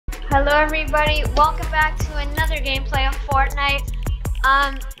Hello everybody, welcome back to another gameplay of Fortnite.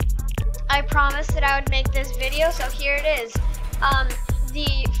 I promised that I would make this video, so here it is.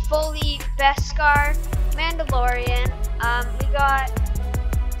 The Fully Beskar Mandalorian. We got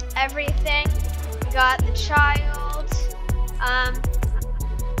everything. We got the child.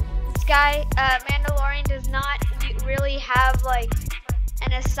 This guy, Mandalorian, does not really have like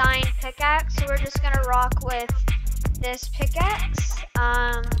an assigned pickaxe, so we're just gonna rock with this pickaxe.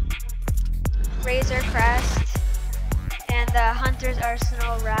 Razor Crest and the Hunter's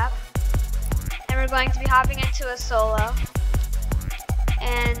Arsenal wrap, and we're going to be hopping into a solo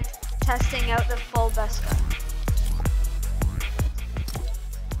and testing out the full Beskar.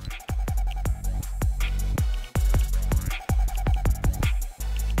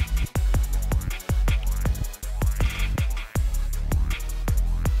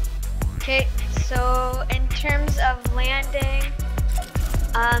 Okay, so in terms of landing,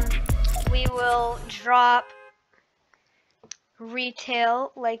 we will drop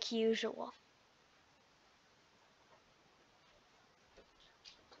retail like usual.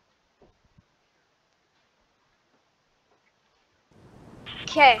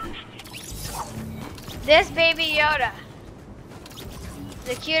 Okay, this baby Yoda,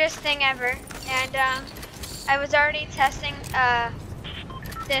 the cutest thing ever, and I was already testing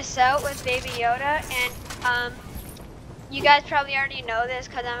this out with baby Yoda, and you guys probably already know this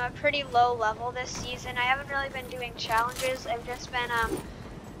because I'm a pretty low level this season. I haven't really been doing challenges. I've just been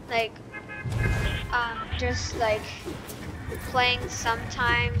just like playing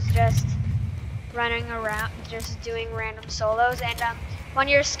sometimes, just running around, just doing random solos. And when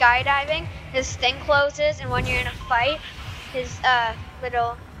you're skydiving, his thing closes, and when you're in a fight, his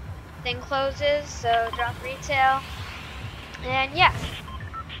little thing closes. So drop retail, and yeah.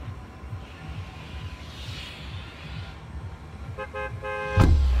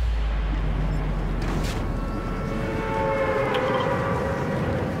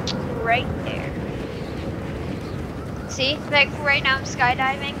 Right there. See, like right now I'm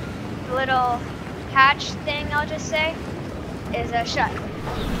skydiving. The little hatch thing, I'll just say, is shut.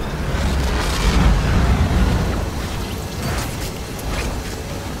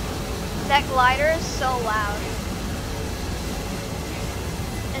 That glider is so loud.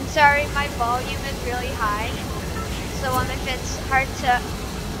 And sorry, my volume is really high. So if it's hard to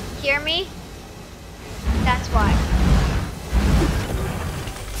hear me, that's why.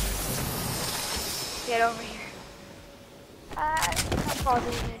 Get over here. I took fall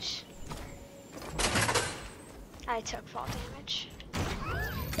damage. I took fall damage.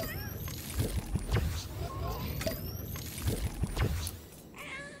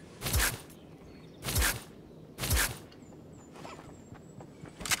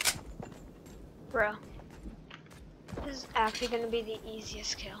 Bro. This is actually going to be the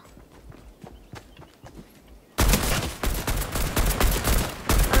easiest kill.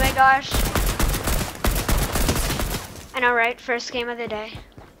 Oh my gosh. I know, right? First game of the day.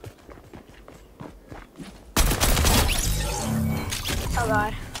 Oh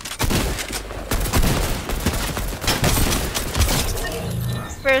god.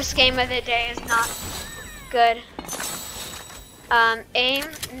 First game of the day is not good. Aim?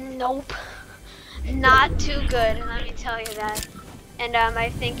 Nope. Not too good, let me tell you that. And I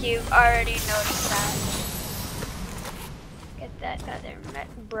think you've already noticed that. Get that other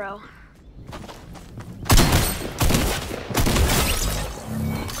bro.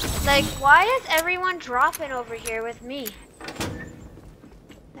 Like, why is everyone dropping over here with me?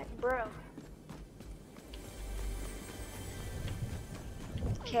 Like, bro.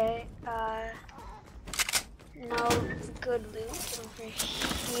 Okay, no good loot over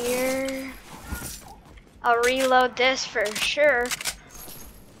here. I'll reload this for sure.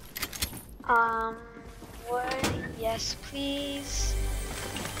 Wood, yes please.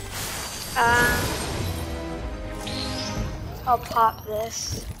 I'll pop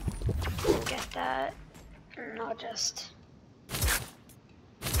this and get that. And I'll just,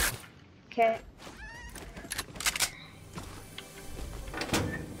 okay.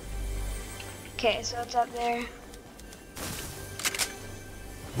 Okay, so it's up there.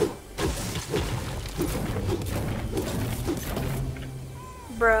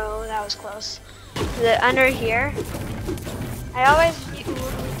 Bro, that was close. Is it under here? I always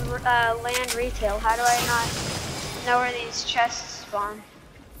land retail. How do I not know where these chests spawn?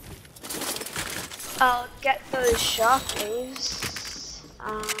 I'll get those shockwaves.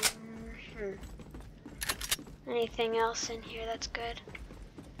 Anything else in here that's good?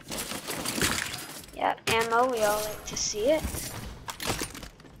 Yeah, ammo, we all like to see it.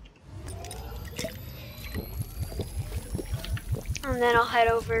 And then I'll head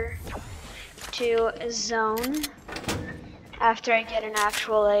over to zone after I get an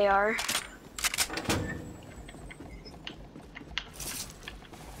actual AR.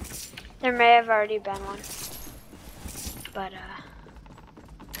 There may have already been one, but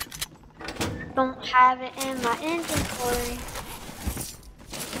don't have it in my inventory.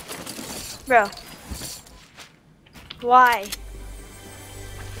 Bro, why?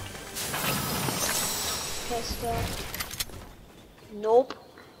 Pistol. Nope.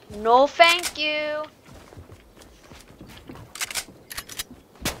 No, thank you.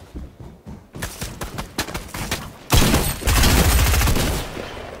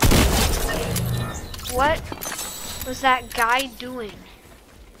 What was that guy doing?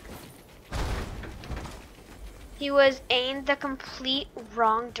 He was aimed the complete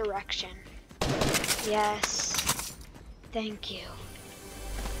wrong direction. Yes. Thank you.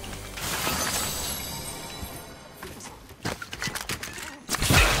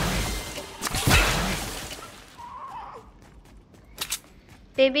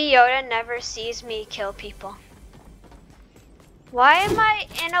 Baby Yoda never sees me kill people. Why am I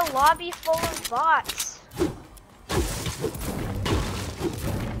in a lobby full of bots?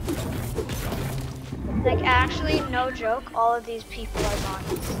 Like, actually, no joke, all of these people are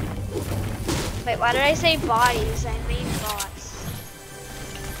bots. Wait, why did I say bodies? I mean bots.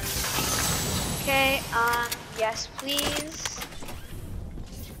 Okay, yes please.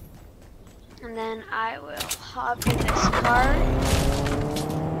 And then I will hop in this car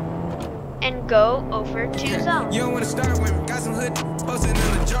and go over to zone. You don't wanna start with me. Got some hood posted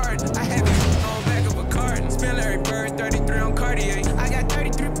in the jar. I had it on back of a card. Spend Larry Bird, 33 on Cartier. I got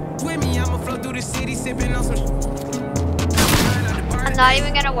 33 with me. I'ma flow through the city, sipping on some. I'm not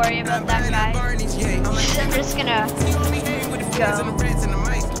even gonna worry about that guy. I'm just gonna go.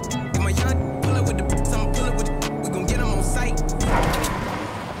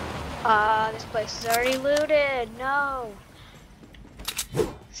 This place is already looted. No.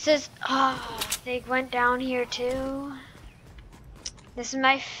 Says, they went down here too. This is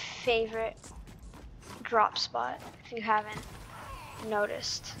my favorite drop spot, if you haven't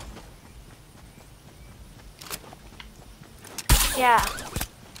noticed. Yeah.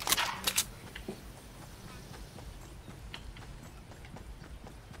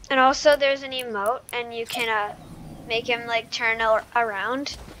 And also there's an emote and you can make him like turn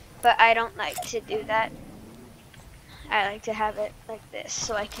around, but I don't like to do that. I like to have it like this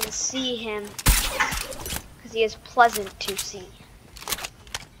so I can see him because he is pleasant to see.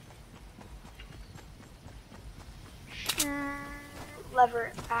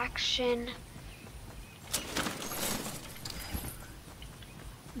 Lever action.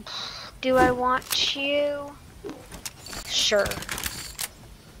 Do I want you? Sure.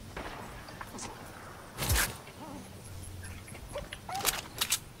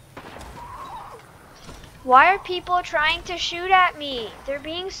 Why are people trying to shoot at me? They're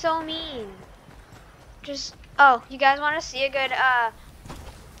being so mean. Just, oh, you guys want to see a good,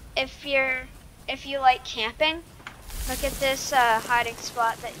 if you like camping, look at this hiding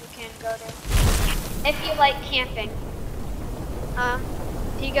spot that you can go to. If you like camping,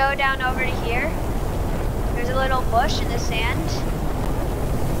 if you go down over to here, there's a little bush in the sand.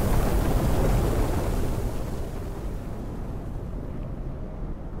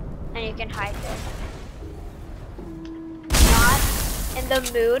 And you can hide there. In the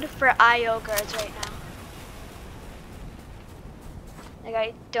mood for IO guards right now. Like,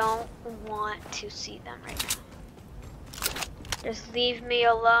 I don't want to see them right now. Just leave me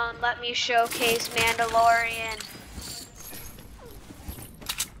alone. Let me showcase Mandalorian.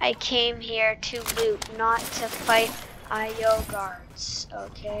 I came here to loot, not to fight IO guards,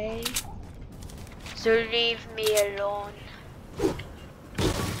 okay? So leave me alone.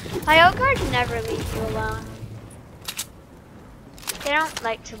 IO guards never leave you alone. They don't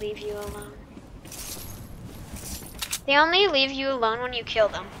like to leave you alone. They only leave you alone when you kill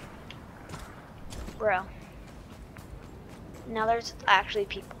them. Bro. Now there's actually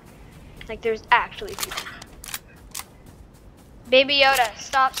people. Like, there's actually people. Baby Yoda,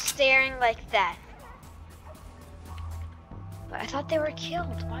 stop staring like that. But I thought they were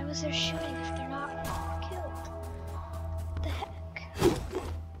killed. Why was there shooting if they're not killed? What the heck?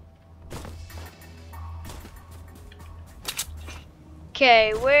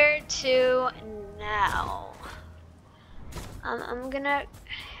 Okay, where to now? I'm gonna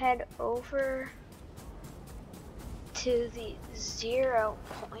head over to the 0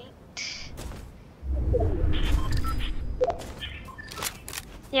 point.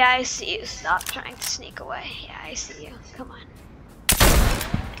 Yeah, I see you. Stop trying to sneak away. Yeah, I see you. Come on.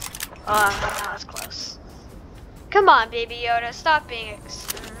 Oh, that was close. Come on, Baby Yoda, stop being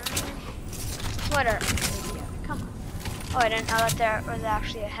whatever. Come on. Oh, I didn't know that there was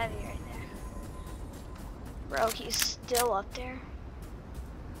actually a heavy right there. Bro, he's still up there.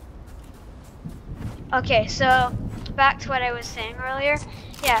 Okay, so back to what I was saying earlier.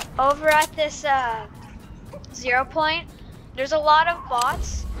 Yeah, over at this 0 point, there's a lot of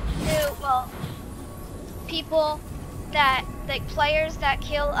bots who, well, people that, like players that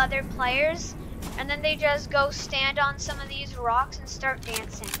kill other players, and then they just go stand on some of these rocks and start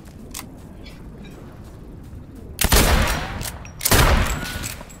dancing.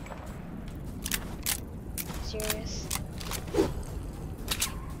 Serious.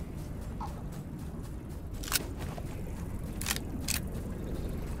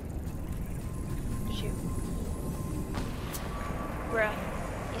 Shoot. Bruh,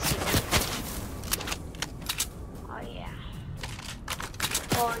 you see that? Oh yeah.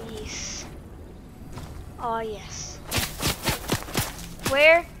 Oh yes. Oh yes.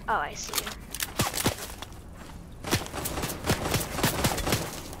 Where? Oh, I see you.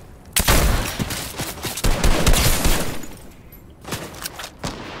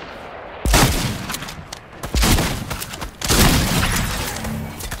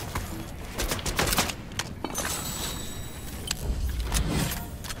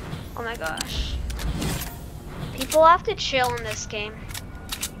 Oh my gosh. People have to chill in this game.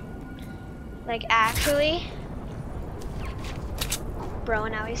 Like, actually. Bro,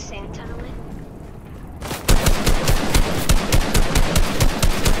 now he's sand tunneling.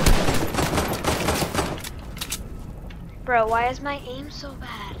 Bro, why is my aim so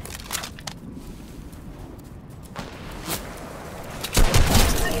bad?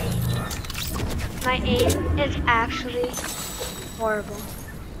 My aim is actually horrible.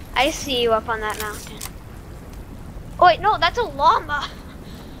 I see you up on that mountain. Oh wait, no, that's a llama.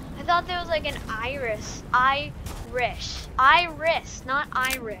 I thought there was like an iris. Iris, not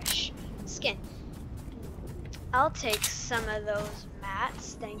Irish. Skin. I'll take some of those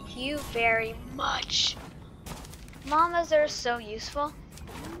mats. Thank you very much. Llamas are so useful.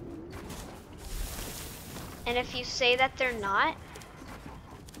 And if you say that they're not,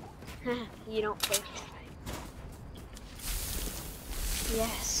 you don't play Fortnite.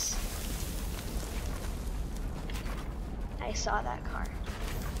 Yes. I saw that car.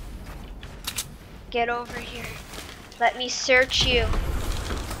 Get over here. Let me search you.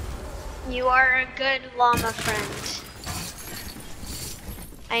 You are a good llama friend.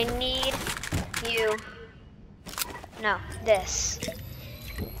 I need you. No, this.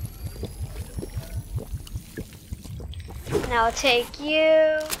 Now I'll take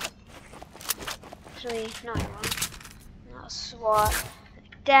you. Actually, no, I won't. I'll swap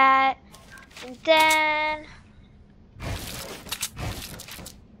like that. And then.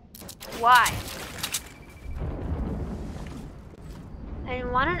 Why? I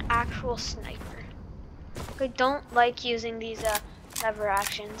want an actual sniper. I don't like using these lever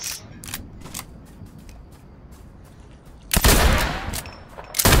actions.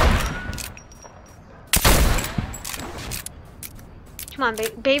 Come on,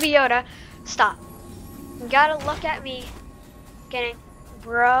 Baby Yoda, stop. You gotta look at me getting,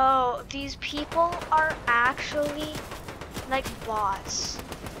 bro, these people are actually like bots.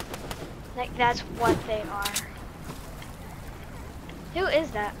 Like, that's what they are. Who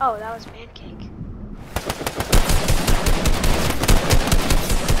is that? Oh, that was Pancake.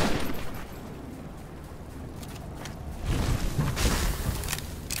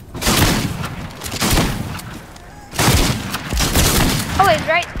 Oh, he's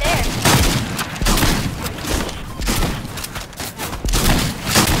right there.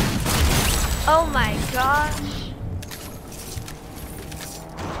 Oh my gosh.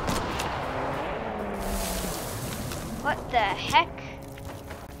 What the heck?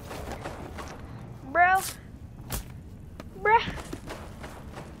 Bro. Bruh.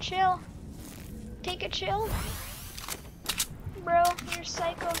 Chill. Take a chill. Bro, you're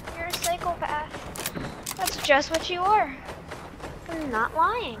psycho. You're a psychopath. That's just what you are. I'm not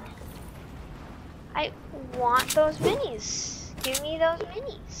lying. I want those minis. Give me those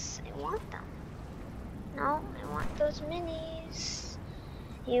minis. I want them. No, I want those minis.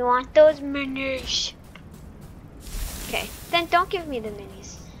 You want those minis. Okay, then don't give me the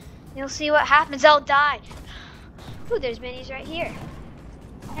minis. You'll see what happens. I'll die. Ooh, there's minis right here.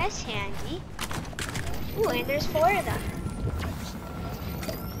 That's handy. Ooh, and there's 4 of them.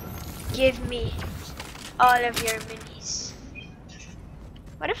 Give me all of your minis.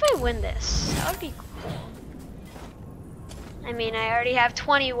 What if I win this? That would be cool. I mean, I already have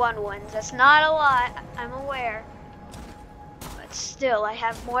 21 wins. That's not a lot, I'm aware. But still, I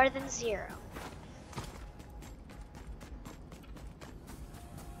have more than 0.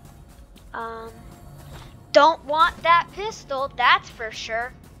 Don't want that pistol, that's for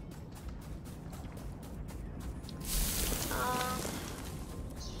sure.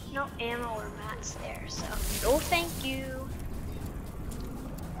 No ammo or mats there, so no thank you.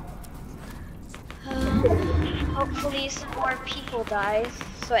 Hopefully some more people dies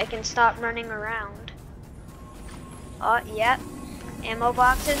so I can stop running around. Oh, yep. Ammo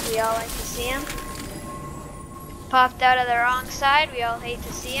boxes, we all like to see them. Popped out of the wrong side, we all hate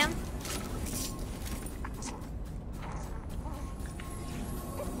to see them.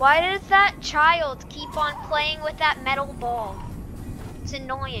 Why does that child keep on playing with that metal ball? It's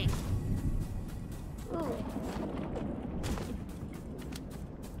annoying. Ooh.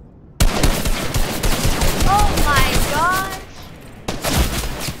 Oh my gosh.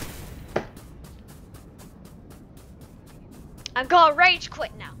 I'm gonna rage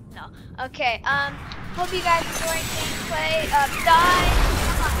quit now. No. Okay, hope you guys enjoyed gameplay of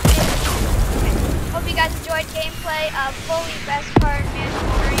Hope you guys enjoyed gameplay of Fully Beskar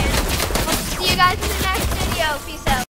Mandalorian. Hope to see you guys in the next video. Peace out.